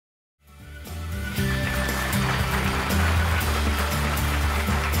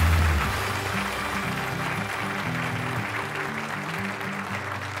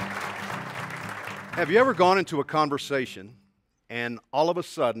Have you ever gone into a conversation and all of a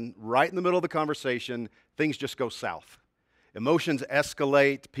sudden, right in the middle of the conversation, things just go south? Emotions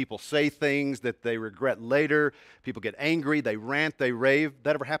escalate, people say things that they regret later, people get angry, they rant, they rave.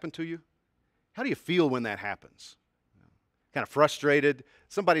 That ever happened to you? How do you feel when that happens? Kind of frustrated?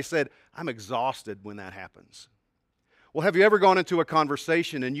 Somebody said, I'm exhausted when that happens. Well, have you ever gone into a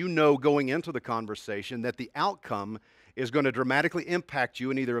conversation and you know going into the conversation that the outcome is going to dramatically impact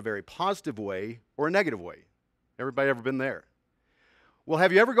you in either a very positive way or a negative way? Everybody ever been there? Well,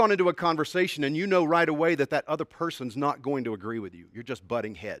 have you ever gone into a conversation and you know right away that that other person's not going to agree with you? You're just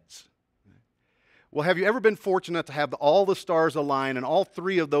butting heads. Well, have you ever been fortunate to have all the stars align and all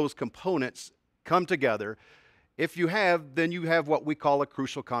three of those components come together? If you have, then you have what we call a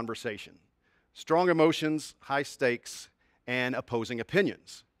crucial conversation. Strong emotions, high stakes, and opposing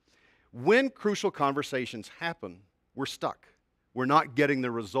opinions. When crucial conversations happen, we're stuck. We're not getting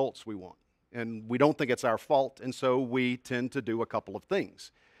the results we want. And we don't think it's our fault, and so we tend to do a couple of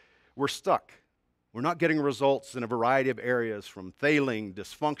things. We're stuck. We're not getting results in a variety of areas, from failing,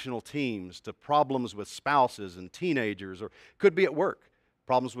 dysfunctional teams to problems with spouses and teenagers, or it could be at work,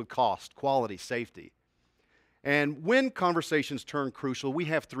 problems with cost, quality, safety. And when conversations turn crucial, we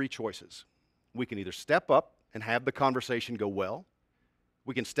have three choices. We can either step up and have the conversation go well,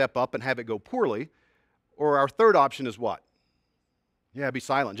 we can step up and have it go poorly, or our third option is what? Yeah, be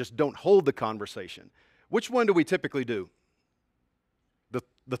silent. Just don't hold the conversation. Which one do we typically do?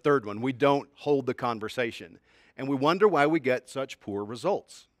 The third one. We don't hold the conversation. And we wonder why we get such poor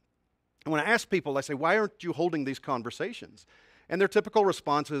results. And when I ask people, I say, why aren't you holding these conversations? And their typical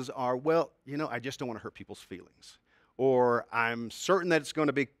responses are, well, I just don't want to hurt people's feelings. Or I'm certain that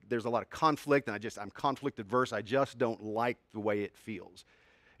there's a lot of conflict, and I'm conflict adverse. I just don't like the way it feels.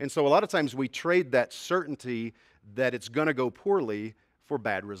 And so a lot of times we trade that certainty that it's going to go poorly for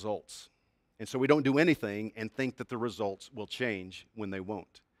bad results. And so we don't do anything and think that the results will change when they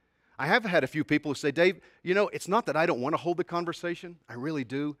won't. I have had a few people who say, Dave, it's not that I don't want to hold the conversation. I really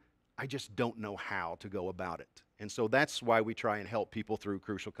do. I just don't know how to go about it. And so that's why we try and help people through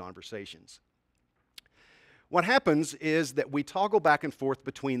crucial conversations. What happens is that we toggle back and forth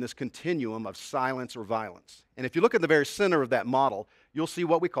between this continuum of silence or violence. And if you look at the very center of that model, you'll see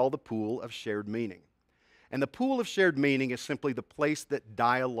what we call the pool of shared meaning. And the pool of shared meaning is simply the place that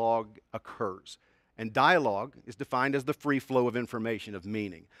dialogue occurs. And dialogue is defined as the free flow of information, of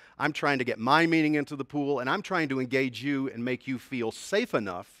meaning. I'm trying to get my meaning into the pool, and I'm trying to engage you and make you feel safe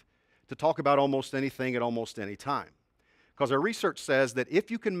enough to talk about almost anything at almost any time. Because our research says that if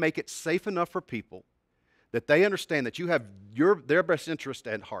you can make it safe enough for people, that they understand that you have their best interest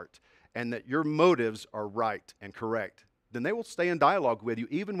at heart and that your motives are right and correct, then they will stay in dialogue with you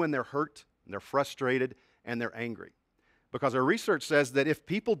even when they're hurt, and they're frustrated, and they're angry. Because our research says that if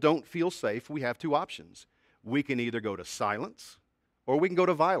people don't feel safe, we have two options. We can either go to silence or we can go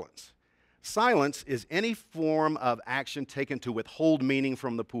to violence. Silence is any form of action taken to withhold meaning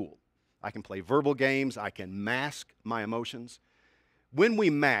from the pool. I can play verbal games, I can mask my emotions. When we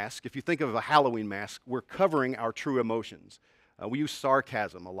mask, if you think of a Halloween mask, we're covering our true emotions. We use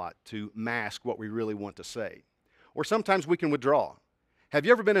sarcasm a lot to mask what we really want to say. Or sometimes we can withdraw. Have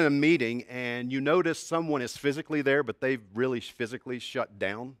you ever been in a meeting and you notice someone is physically there, but they've really physically shut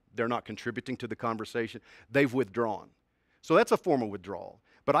down? They're not contributing to the conversation. They've withdrawn. So that's a form of withdrawal.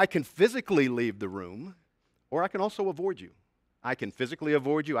 But I can physically leave the room, or I can also avoid you. I can physically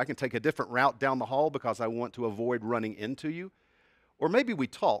avoid you. I can take a different route down the hall because I want to avoid running into you. Or maybe we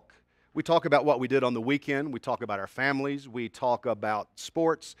talk. We talk about what we did on the weekend. We talk about our families. We talk about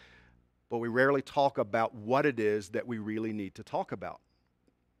sports. But we rarely talk about what it is that we really need to talk about.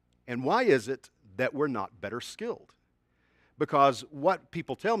 And why is it that we're not better skilled? Because what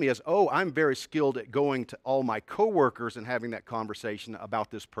people tell me is, oh, I'm very skilled at going to all my coworkers and having that conversation about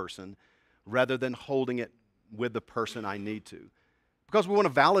this person rather than holding it with the person I need to. Because we want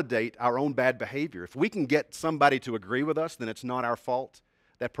to validate our own bad behavior. If we can get somebody to agree with us, then it's not our fault.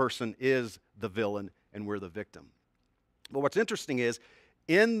 That person is the villain and we're the victim. But what's interesting is,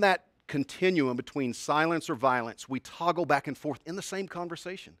 in that continuum between silence or violence, we toggle back and forth in the same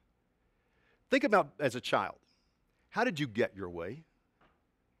conversation. Think about as a child. How did you get your way?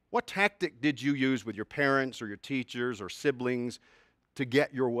 What tactic did you use with your parents or your teachers or siblings to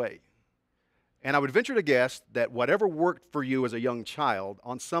get your way? And I would venture to guess that whatever worked for you as a young child,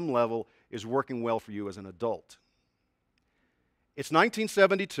 on some level, is working well for you as an adult. It's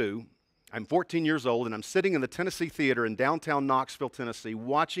 1972. I'm 14 years old, and I'm sitting in the Tennessee Theater in downtown Knoxville, Tennessee,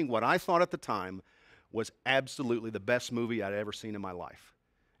 watching what I thought at the time was absolutely the best movie I'd ever seen in my life,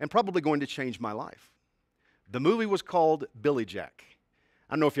 and probably going to change my life. The movie was called Billy Jack.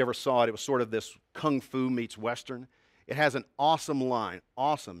 I don't know if you ever saw it. It was sort of this kung fu meets Western. It has an awesome line.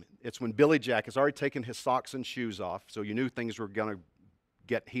 Awesome. It's when Billy Jack has already taken his socks and shoes off, so you knew things were going to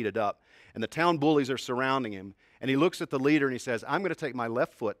get heated up. And the town bullies are surrounding him. And he looks at the leader and he says, I'm going to take my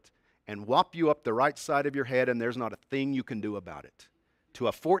left foot and whop you up the right side of your head, and there's not a thing you can do about it. To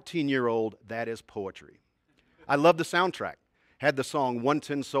a 14-year-old, that is poetry. I love the soundtrack. Had the song One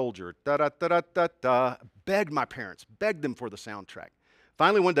Tin Soldier, da-da-da-da-da-da. Begged my parents, begged them for the soundtrack.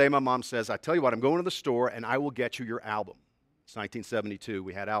 Finally, one day, my mom says, I tell you what, I'm going to the store, and I will get you your album. It's 1972.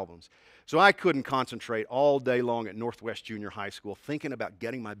 We had albums. So I couldn't concentrate all day long at Northwest Junior High School thinking about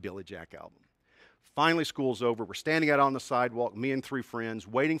getting my Billy Jack album. Finally, school's over. We're standing out on the sidewalk, me and 3 friends,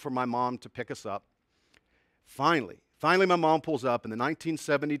 waiting for my mom to pick us up. Finally, my mom pulls up in the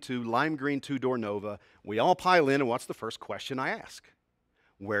 1972 lime green 2-door Nova. We all pile in, and what's the first question I ask?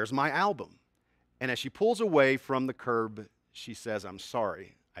 Where's my album? And as she pulls away from the curb, she says, I'm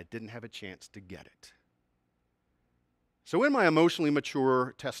sorry, I didn't have a chance to get it. So in my emotionally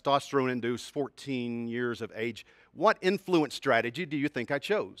mature, testosterone-induced 14 years of age, what influence strategy do you think I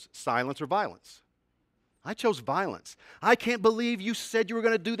chose? Silence or violence? I chose violence. I can't believe you said you were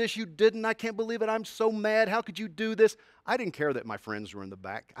going to do this. You didn't. I can't believe it. I'm so mad. How could you do this? I didn't care that my friends were in the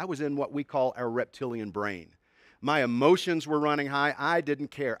back. I was in what we call our reptilian brain. My emotions were running high. I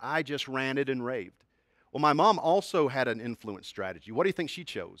didn't care. I just ranted and raved. Well, my mom also had an influence strategy. What do you think she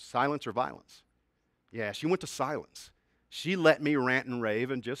chose? Silence or violence? Yeah, she went to silence. She let me rant and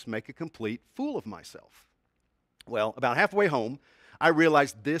rave and just make a complete fool of myself. Well, about halfway home, I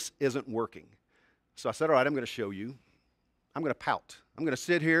realized this isn't working. So I said, all right, I'm going to show you. I'm going to pout. I'm going to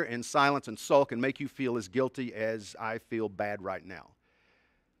sit here in silence and sulk and make you feel as guilty as I feel bad right now.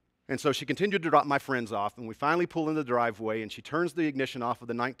 And so she continued to drop my friends off, and we finally pull in the driveway, and she turns the ignition off of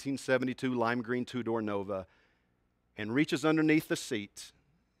the 1972 lime green 2-door Nova and reaches underneath the seat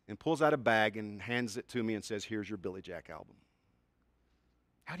and pulls out a bag and hands it to me and says, here's your Billy Jack album.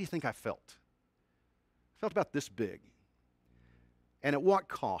 How do you think I felt? I felt about this big. And at what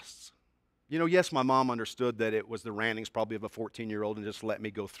costs? You know, yes, my mom understood that it was the rantings probably of a 14-year-old and just let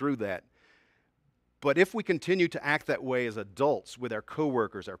me go through that. But if we continue to act that way as adults with our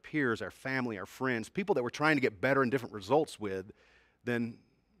coworkers, our peers, our family, our friends, people that we're trying to get better and different results with, then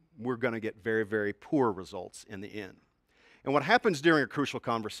we're going to get very, very poor results in the end. And what happens during a crucial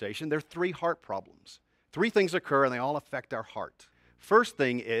conversation, there are 3 heart problems. 3 things occur, and they all affect our heart. First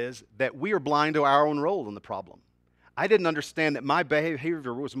thing is that we are blind to our own role in the problem. I didn't understand that my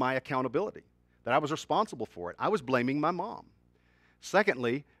behavior was my accountability, that I was responsible for it. I was blaming my mom.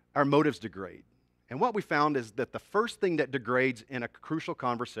 Secondly, our motives degrade. And what we found is that the first thing that degrades in a crucial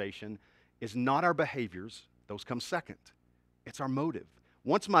conversation is not our behaviors. Those come second. It's our motive.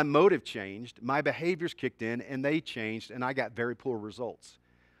 Once my motive changed, my behaviors kicked in, and they changed, and I got very poor results.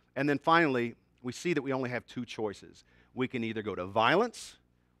 And then finally, we see that we only have 2 choices. We can either go to violence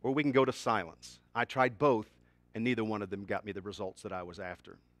or we can go to silence. I tried both, and neither one of them got me the results that I was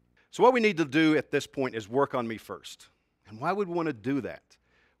after. So what we need to do at this point is work on me first. And why would we want to do that?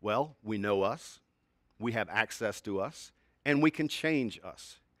 Well, we know us, we have access to us, and we can change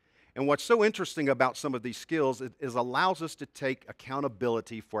us. And what's so interesting about some of these skills is allows us to take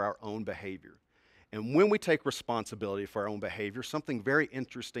accountability for our own behavior. And when we take responsibility for our own behavior, something very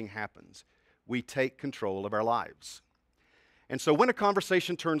interesting happens. We take control of our lives. And so when a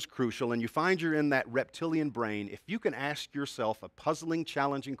conversation turns crucial and you find you're in that reptilian brain, if you can ask yourself a puzzling,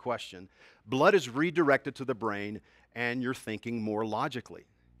 challenging question, blood is redirected to the brain and you're thinking more logically.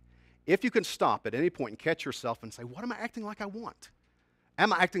 If you can stop at any point and catch yourself and say, what am I acting like I want?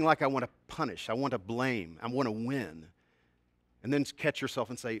 Am I acting like I want to punish, I want to blame, I want to win? And then catch yourself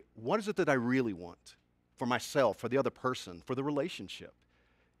and say, what is it that I really want for myself, for the other person, for the relationship?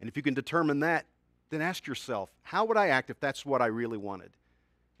 And if you can determine that, then ask yourself, how would I act if that's what I really wanted?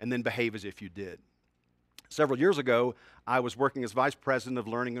 And then behave as if you did. Several years ago, I was working as Vice President of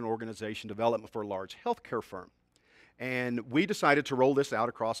Learning and Organization Development for a large healthcare firm. And we decided to roll this out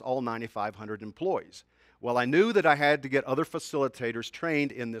across all 9,500 employees. Well, I knew that I had to get other facilitators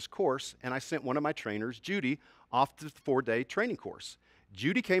trained in this course, and I sent one of my trainers, Judy, off to the 4-day training course.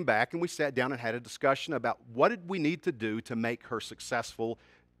 Judy came back, and we sat down and had a discussion about what did we need to do to make her successful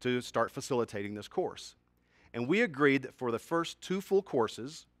to start facilitating this course. And we agreed that for the first 2 full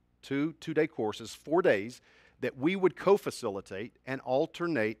courses, 2-day courses, 4 days, that we would co-facilitate and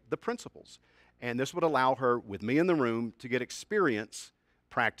alternate the principals. And this would allow her, with me in the room, to get experience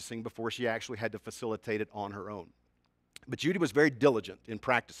practicing before she actually had to facilitate it on her own. But Judy was very diligent in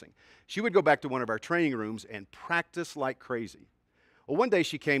practicing. She would go back to one of our training rooms and practice like crazy. Well, one day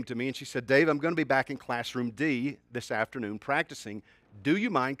she came to me and she said, Dave, I'm going to be back in classroom D this afternoon practicing. do you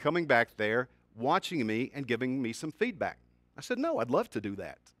mind coming back there, watching me, and giving me some feedback? I said, no, I'd love to do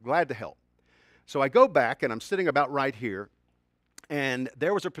that. Glad to help. So I go back, and I'm sitting about right here, and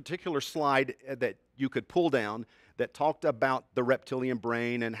there was a particular slide that you could pull down that talked about the reptilian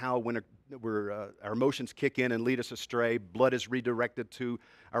brain and how when our emotions kick in and lead us astray, blood is redirected to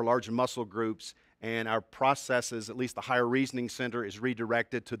our large muscle groups, and our processes, at least the higher reasoning center, is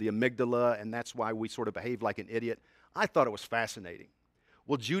redirected to the amygdala, and that's why we sort of behave like an idiot. I thought it was fascinating.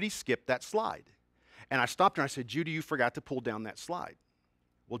 Well, Judy skipped that slide. And I stopped her and I said, Judy, you forgot to pull down that slide.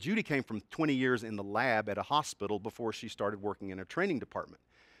 Well, Judy came from 20 years in the lab at a hospital before she started working in a training department.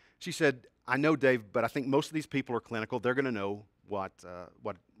 She said, I know, Dave, but I think most of these people are clinical. They're going to know what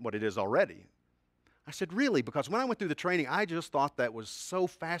it is already. I said, really? Because when I went through the training, I just thought that was so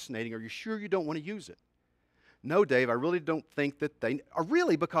fascinating. Are you sure you don't want to use it? No, Dave, I really don't think that they are.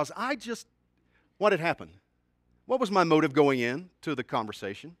 Really, because what had happened? What was my motive going into the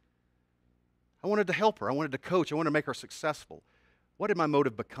conversation? I wanted to help her. I wanted to coach. I wanted to make her successful. What did my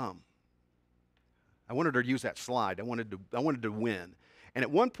motive become? I wanted her to use that slide. I wanted to win. And at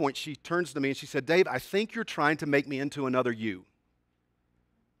one point, she turns to me and she said, Dave, I think you're trying to make me into another you.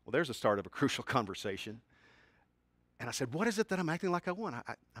 Well, there's the start of a crucial conversation. And I said, what is it that I'm acting like I want?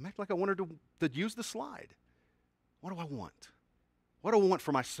 I'm acting like I wanted to use the slide. What do I want? What do I want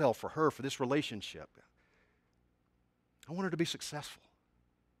for myself, for her, for this relationship? I want her to be successful.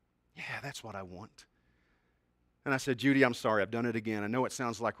 Yeah, that's what I want. And I said, Judy, I'm sorry, I've done it again. I know it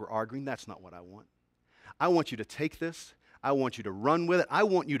sounds like we're arguing. That's not what I want. I want you to take this. I want you to run with it. I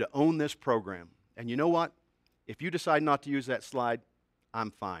want you to own this program. And you know what? If you decide not to use that slide,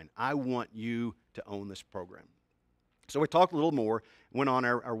 I'm fine. I want you to own this program. So we talked a little more, went on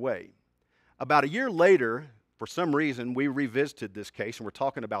our way. About a year later, for some reason, we revisited this case, and we're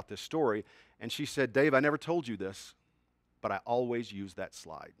talking about this story, and she said, Dave, I never told you this, but I always use that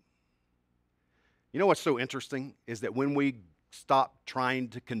slide. You know what's so interesting is that when we stop trying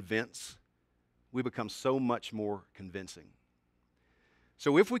to convince, we become so much more convincing.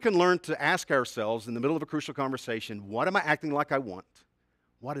 So if we can learn to ask ourselves in the middle of a crucial conversation, what am I acting like I want?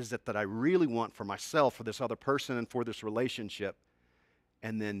 What is it that I really want for myself, for this other person, and for this relationship?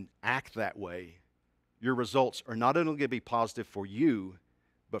 And then act that way. Your results are not only going to be positive for you,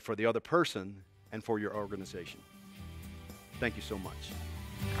 but for the other person and for your organization. Thank you so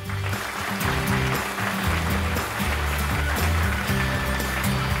much.